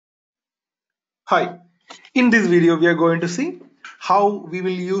Hi, in this video we are going to see how we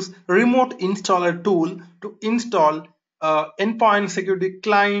will use remote installer tool to install endpoint security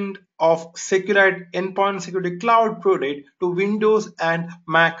client of Seqrite Endpoint Security Cloud product to Windows and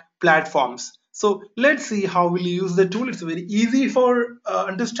Mac platforms. So let's see how we'll use the tool. It's very easy for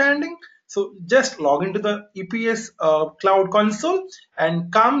understanding. So just log into the EPS Cloud console and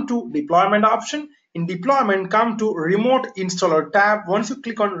come to deployment option. In deployment, come to remote installer tab. Once you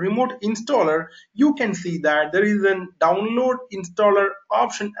click on remote installer, you can see that there is a download installer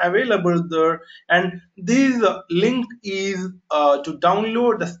option available there, and this link is to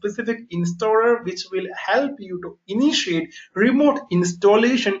download the specific installer which will help you to initiate remote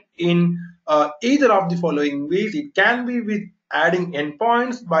installation in either of the following ways. It can be with adding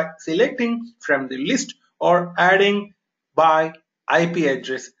endpoints by selecting from the list or adding by IP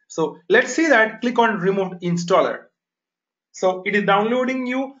address. So let's see that. Click on remote installer. So it is downloading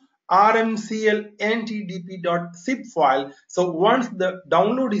you rmcl-ntdp.zip file. So once the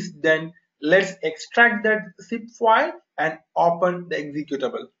download is done, let's extract that zip file and open the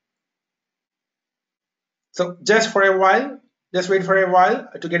executable. So just for a while, just wait for a while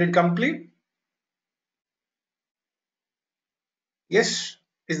to get it complete. Yes,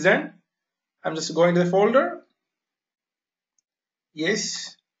 it's done. I'm just going to the folder.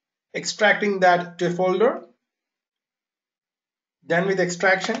 Yes, extracting that to a folder. Done with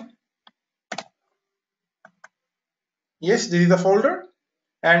extraction. Yes, this is the folder,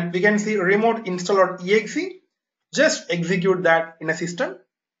 and we can see remote installer.exe. Just execute that in a system,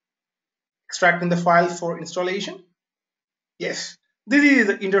 extracting the file for installation. Yes, this is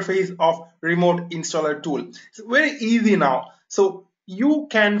the interface of remote installer tool. It's very easy now. So you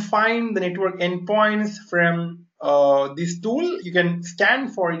can find the network endpoints from this tool. You can scan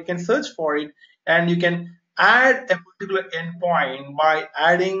for it, you can search for it, and you can add a particular endpoint by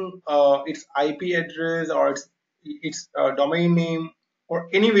adding its IP address or its domain name, or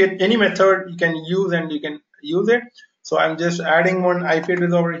any method you can use, and you can use it. So I'm just adding one IP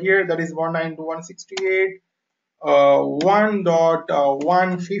address over here, that is 192.168.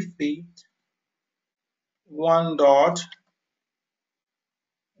 1.150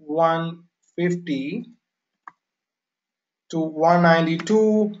 1.150 to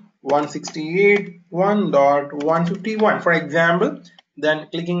 192.168 1.151, for example. Then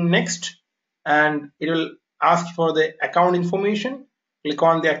clicking next, and it will ask for the account information. Click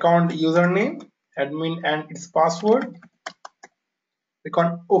on the account username, admin, and its password. Click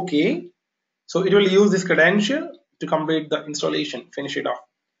on OK. So it will use this credential to complete the installation, finish it off.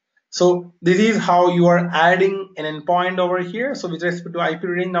 So this is how you are adding an endpoint over here. So with respect to IP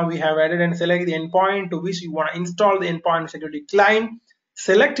range, now we have added and select the endpoint to which you want to install the endpoint security client.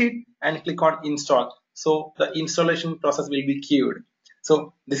 Select it and click on install. So the installation process will be queued.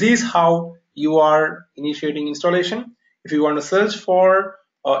 So this is how you are initiating installation. If you want to search for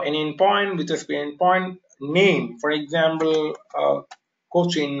any endpoint with respect to endpoint name, for example,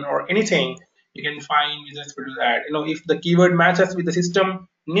 coaching or anything, you can find with respect to that. If the keyword matches with the system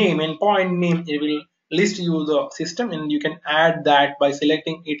name, endpoint name, it will list you the system, and you can add that by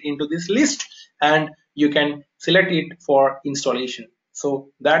selecting it into this list, and you can select it for installation.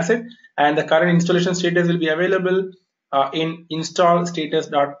 So that's it, and the current installation status will be available in install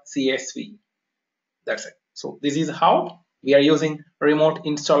status.csv. That's it. So this is how we are using remote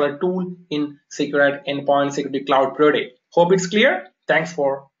installer tool in Seqrite Endpoint Security Cloud product. Hope it's clear. Thanks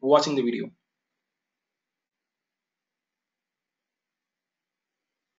for watching the video.